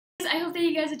I hope that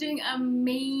you guys are doing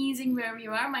amazing wherever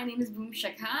you are. My name is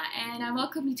Shikha and I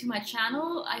welcome you to my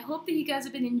channel. I hope that you guys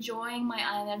have been enjoying my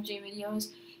INFJ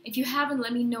videos. If you haven't,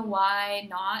 let me know why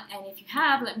not, and if you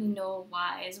have, let me know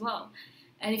why as well.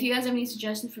 And if you guys have any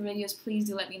suggestions for videos, please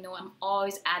do let me know. I'm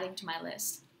always adding to my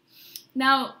list.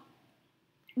 Now,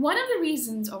 one of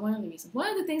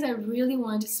the things I really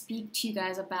wanted to speak to you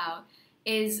guys about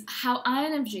is how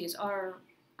INFJs are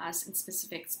us in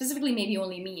specifically maybe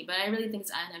only me, but I really think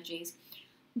it's INFJs.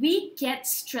 We get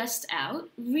stressed out,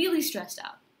 really stressed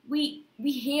out. We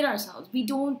hate ourselves. We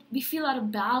feel out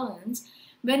of balance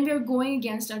when we're going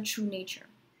against our true nature.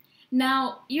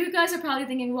 Now, you guys are probably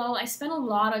thinking, well, I spend a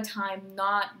lot of time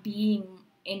not being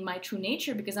in my true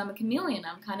nature because I'm a chameleon.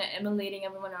 I'm kind of emulating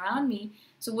everyone around me.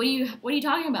 So what are you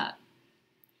talking about?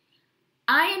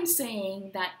 I am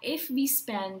saying that if we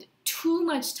spend too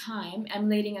much time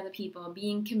emulating other people,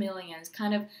 being chameleons,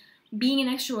 kind of being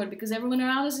an extrovert because everyone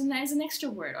around us is an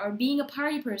extrovert, or being a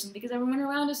party person because everyone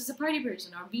around us is a party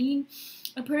person, or being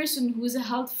a person who is a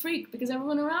health freak because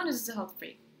everyone around us is a health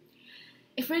freak.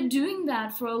 If we're doing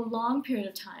that for a long period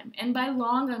of time, and by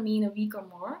long I mean a week or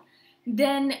more,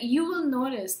 then you will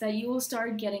notice that you will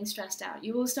start getting stressed out.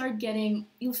 You'll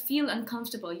feel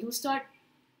uncomfortable. You'll start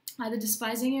either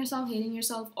despising yourself, hating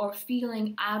yourself, or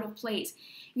feeling out of place.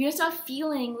 You're going to start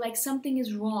feeling like something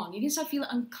is wrong. You're going to start feeling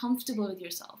uncomfortable with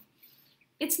yourself.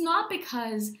 It's not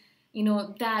because,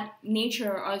 that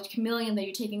nature or chameleon that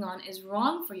you're taking on is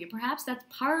wrong for you. Perhaps that's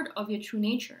part of your true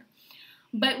nature.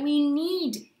 But we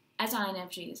need, as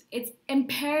INFJs, it's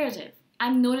imperative.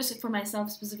 I've noticed it for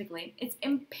myself specifically. It's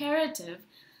imperative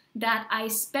that I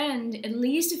spend at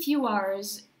least a few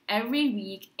hours every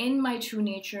week in my true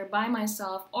nature by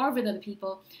myself or with other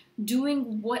people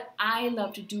doing what I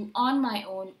love to do on my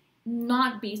own,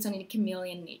 not based on any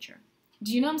chameleon nature.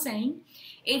 Do you know what I'm saying?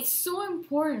 It's so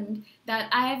important that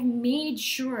I've made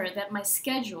sure that my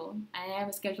schedule, I am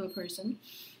a schedule person,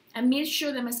 I made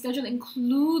sure that my schedule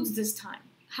includes this time.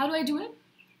 How do I do it?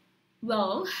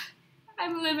 Well,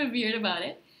 I'm a little bit weird about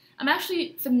it. I'm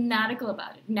actually fanatical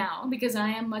about it now because I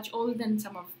am much older than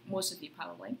most of you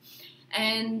probably.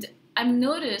 And I've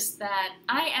noticed that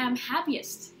I am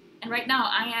happiest. And right now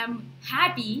I am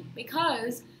happy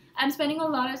because I'm spending a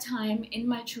lot of time in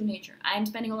my true nature. I'm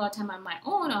spending a lot of time on my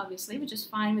own, obviously, which is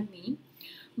fine with me.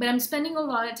 But I'm spending a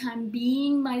lot of time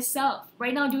being myself.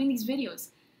 Right now doing these videos,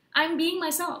 I'm being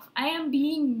myself. I am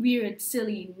being weird,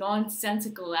 silly,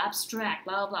 nonsensical, abstract,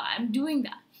 blah, blah, blah. I'm doing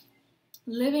that.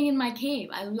 Living in my cave.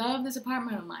 I love this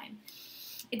apartment of mine.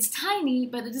 It's tiny,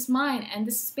 but it is mine, and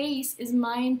the space is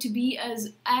mine to be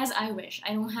as I wish.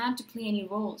 I don't have to play any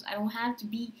roles. I don't have to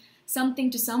be something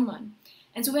to someone.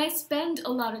 And so when I spend a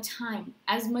lot of time,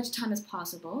 as much time as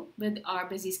possible with our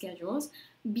busy schedules,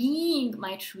 being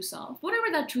my true self, whatever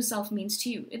that true self means to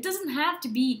you. It doesn't have to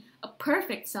be a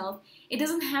perfect self. It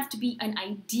doesn't have to be an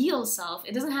ideal self.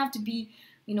 It doesn't have to be,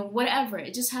 whatever.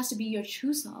 It just has to be your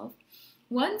true self.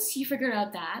 Once you figure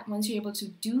out that, once you're able to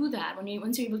do that,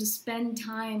 once you're able to spend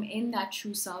time in that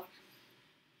true self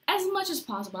as much as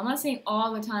possible, I'm not saying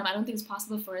all the time, I don't think it's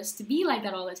possible for us to be like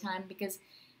that all the time because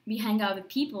we hang out with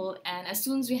people, and as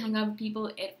soon as we hang out with people,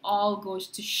 it all goes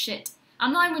to shit.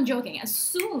 I'm not even joking. As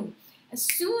soon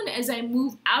as I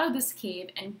move out of this cave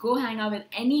and go hang out with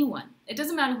anyone, it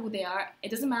doesn't matter who they are,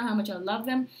 it doesn't matter how much I love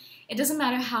them, it doesn't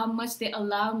matter how much they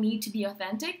allow me to be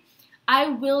authentic, I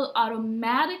will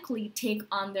automatically take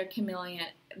on the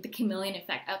chameleon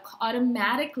effect. I'll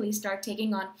automatically start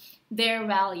taking on their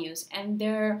values and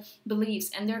their beliefs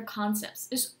and their concepts.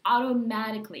 Just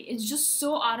automatically. It's just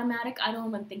so automatic, I don't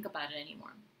even think about it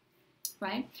anymore,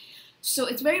 right? So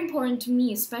it's very important to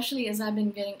me, especially as I've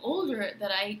been getting older,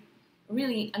 that I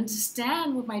really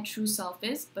understand what my true self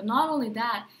is. But not only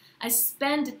that, I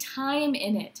spend time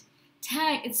in it.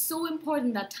 Time, it's so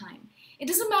important, that time. It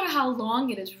doesn't matter how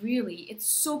long it is, really. It's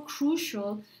so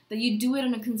crucial that you do it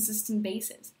on a consistent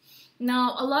basis.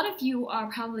 Now, a lot of you are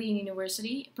probably in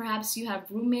university. Perhaps you have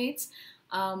roommates.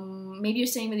 Maybe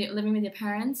you're living with your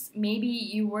parents. Maybe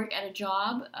you work at a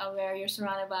job where you're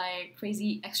surrounded by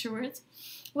crazy extroverts.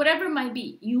 Whatever it might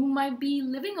be, you might be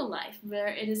living a life where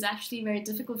it is actually very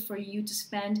difficult for you to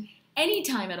spend any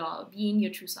time at all being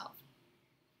your true self.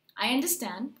 I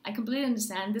understand. I completely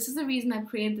understand. This is the reason I've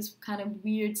created this kind of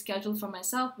weird schedule for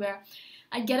myself where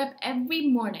I get up every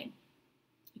morning.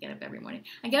 I get up every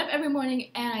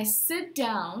morning and I sit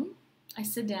down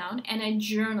and I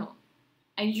journal.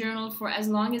 I journal for as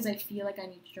long as I feel like I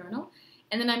need to journal,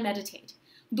 and then I meditate.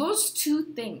 Those two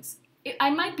things.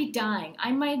 I might be dying.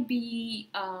 I might be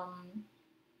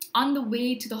on the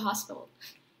way to the hospital.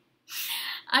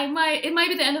 It might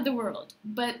be the end of the world,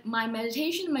 but my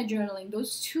meditation and my journaling,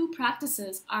 those two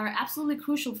practices are absolutely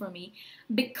crucial for me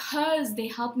because they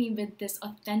help me with this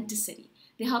authenticity.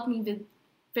 They help me with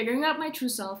figuring out my true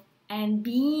self and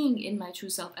being in my true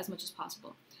self as much as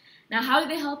possible. Now, how do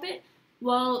they help it?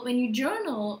 Well, when you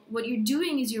journal, what you're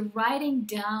doing is you're writing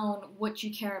down what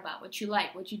you care about, what you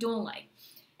like, what you don't like.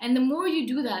 And the more you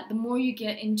do that, the more you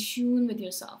get in tune with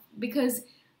yourself.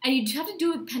 And you have to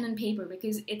do it with pen and paper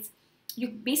because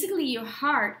basically your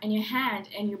heart and your hand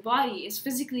and your body is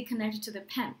physically connected to the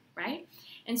pen, right?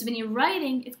 And so when you're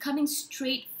writing, it's coming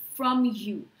straight from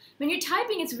you. When you're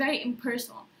typing, it's very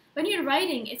impersonal. When you're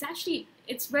writing,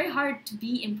 it's very hard to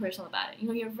be impersonal about it.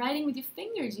 You're writing with your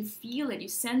fingers, you feel it, you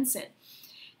sense it.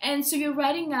 And so you're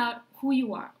writing out who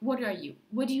you are. What are you?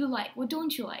 What do you like? What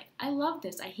don't you like? I love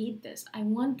this. I hate this. I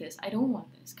want this. I don't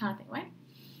want this, kind of thing, right?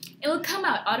 It'll come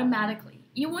out automatically.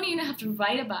 You won't even have to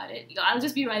write about it. I'll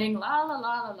just be writing la la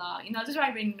la la la. I'll just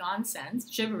writing nonsense,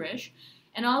 gibberish,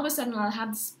 and all of a sudden I'll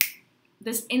have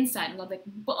this insight, and I'll be like,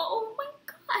 oh my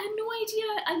god, I had no idea.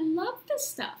 I love this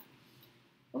stuff.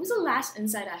 What was the last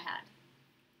insight I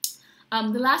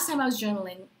had? The last time I was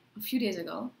journaling a few days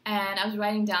ago, and I was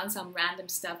writing down some random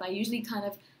stuff. I usually kind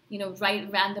of write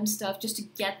random stuff just to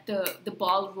get the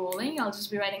ball rolling. I'll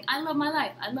just be writing, I love my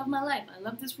life, I love my life, I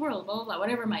love this world, blah, blah, blah,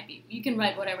 whatever it might be. You can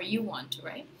write whatever you want to,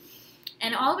 right?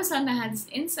 And all of a sudden I had this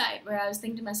insight where I was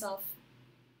thinking to myself,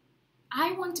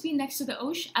 I want to be next to the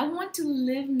ocean. I want to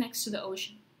live next to the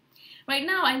ocean. Right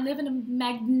now I live in a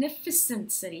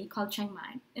magnificent city called Chiang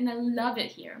Mai, and I love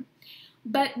it here.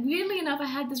 But weirdly enough, I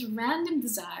had this random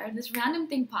desire, this random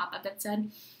thing pop up that said,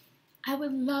 I'd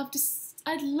love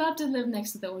to live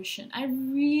next to the ocean. I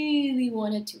really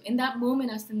wanted to. In that moment,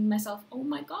 I was thinking to myself, oh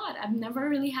my god, I've never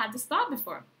really had this thought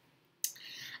before.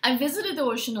 I visited the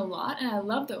ocean a lot, and I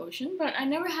love the ocean, but I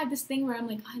never had this thing where I'm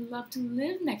like, I'd love to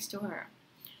live next to her.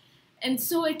 And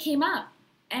so it came up,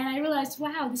 and I realized,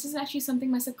 wow, this is actually something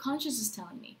my subconscious is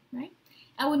telling me, right?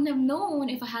 I wouldn't have known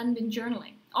if I hadn't been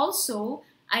journaling. Also,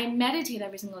 I meditate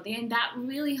every single day, and that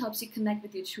really helps you connect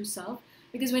with your true self,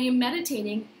 because when you're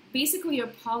meditating, basically you're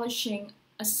polishing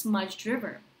a smudged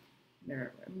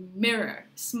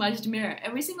smudged mirror.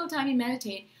 Every single time you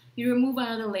meditate, you remove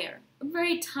another layer, a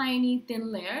very tiny,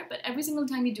 thin layer, but every single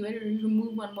time you do it, you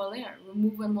remove one more layer,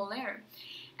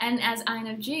 And as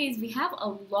INFJs, we have a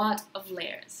lot of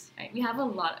layers, right? We have a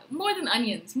lot, more than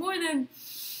onions, more than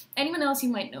anyone else you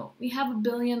might know. We have a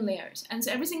billion layers. And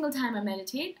so every single time I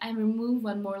meditate, I remove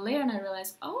one more layer and I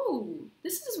realize, oh,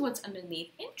 this is what's underneath.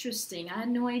 Interesting. I had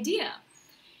no idea.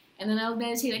 And then I'll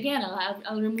meditate again.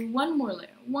 I'll remove one more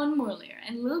layer.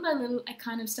 And little by little, I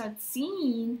kind of start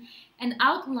seeing an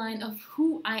outline of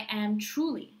who I am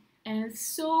truly. And it's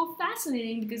so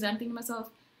fascinating because I'm thinking to myself,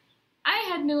 I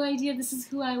had no idea this is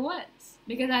who I was.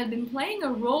 Because I'd been playing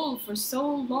a role for so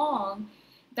long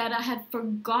that I had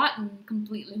forgotten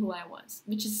completely who I was,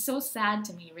 which is so sad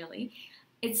to me, really.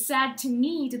 It's sad to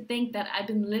me to think that I've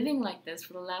been living like this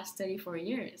for the last 34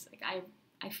 years. Like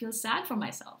I feel sad for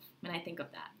myself when I think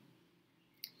of that.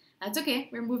 That's okay,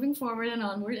 we're moving forward and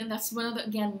onward, and that's one of the,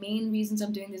 again, main reasons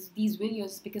I'm doing these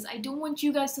videos, because I don't want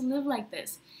you guys to live like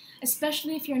this,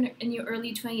 especially if you're in your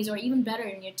early 20s, or even better,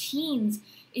 in your teens.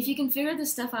 If you can figure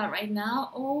this stuff out right now,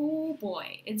 oh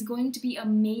boy, it's going to be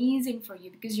amazing for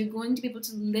you, because you're going to be able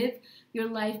to live your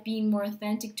life being more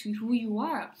authentic to who you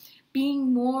are,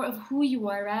 being more of who you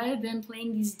are, rather than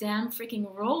playing these damn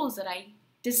freaking roles that I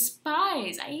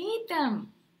despise. I hate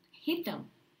them.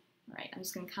 All right, I'm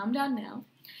just going to calm down now.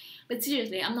 But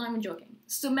seriously, I'm not even joking.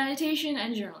 So meditation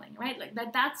and journaling, right? Like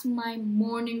that's my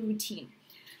morning routine.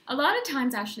 A lot of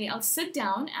times, actually, I'll sit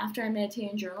down after I meditate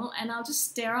and journal, and I'll just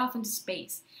stare off into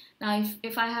space. Now,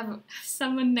 if I have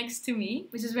someone next to me,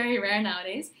 which is very rare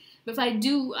nowadays, but if I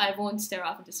do, I won't stare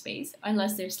off into space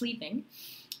unless they're sleeping.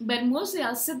 But mostly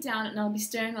I'll sit down and I'll be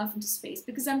staring off into space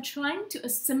because I'm trying to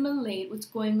assimilate what's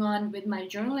going on with my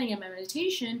journaling and my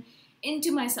meditation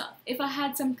into myself. If I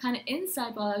had some kind of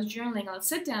insight while I was journaling, I'll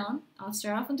sit down, I'll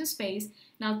stare off into space,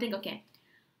 and I'll think, okay,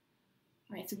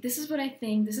 all right, so this is what I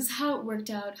think, this is how it worked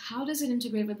out, how does it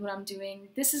integrate with what I'm doing,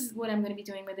 this is what I'm going to be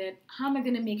doing with it, how am I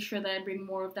going to make sure that I bring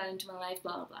more of that into my life,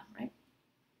 blah, blah, blah, right?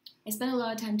 I spend a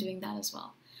lot of time doing that as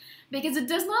well. Because it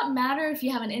does not matter if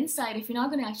you have an insight if you're not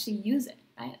going to actually use it,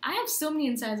 right? I have so many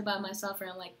insights about myself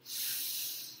where I'm like,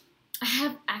 I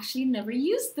have actually never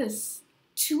used this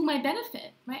to my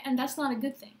benefit, right? And that's not a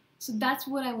good thing. So that's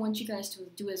what I want you guys to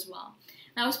do as well.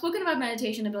 Now, I've spoken about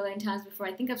meditation a billion times before.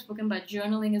 I think I've spoken about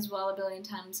journaling as well a billion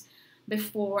times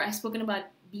before. I've spoken about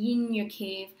being in your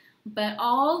cave. But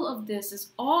all of this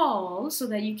is all so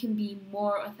that you can be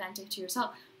more authentic to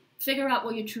yourself. Figure out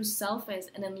what your true self is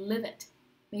and then live it.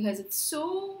 Because it's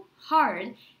so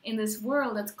hard in this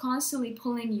world that's constantly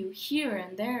pulling you here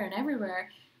and there and everywhere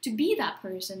to be that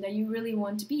person that you really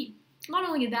want to be. Not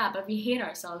only that, but we hate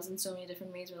ourselves in so many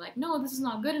different ways. We're like, no, this is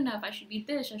not good enough. I should be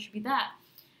this, I should be that.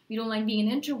 We don't like being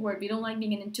an introvert. We don't like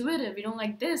being an intuitive. We don't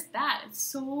like this, that. It's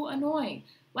so annoying.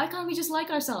 Why can't we just like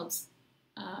ourselves?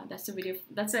 That's a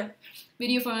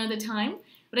video for another time.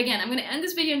 But again, I'm going to end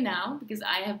this video now because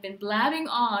I have been blabbing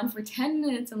on for 10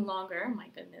 minutes and longer. My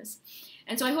goodness.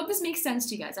 And so I hope this makes sense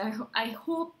to you guys. I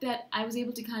hope that I was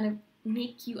able to kind of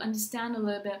make you understand a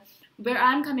little bit where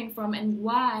I'm coming from and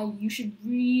why you should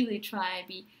really try to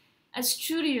be as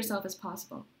true to yourself as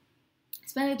possible.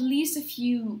 Spend at least a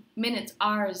few minutes,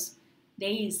 hours,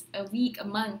 days, a week, a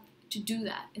month to do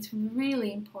that. It's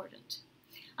really important.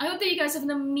 I hope that you guys have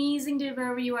an amazing day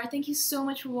wherever you are. Thank you so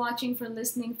much for watching, for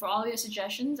listening, for all your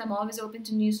suggestions. I'm always open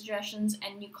to new suggestions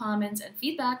and new comments and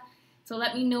feedback. So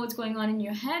let me know what's going on in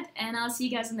your head, and I'll see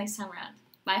you guys the next time around.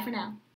 Bye for now.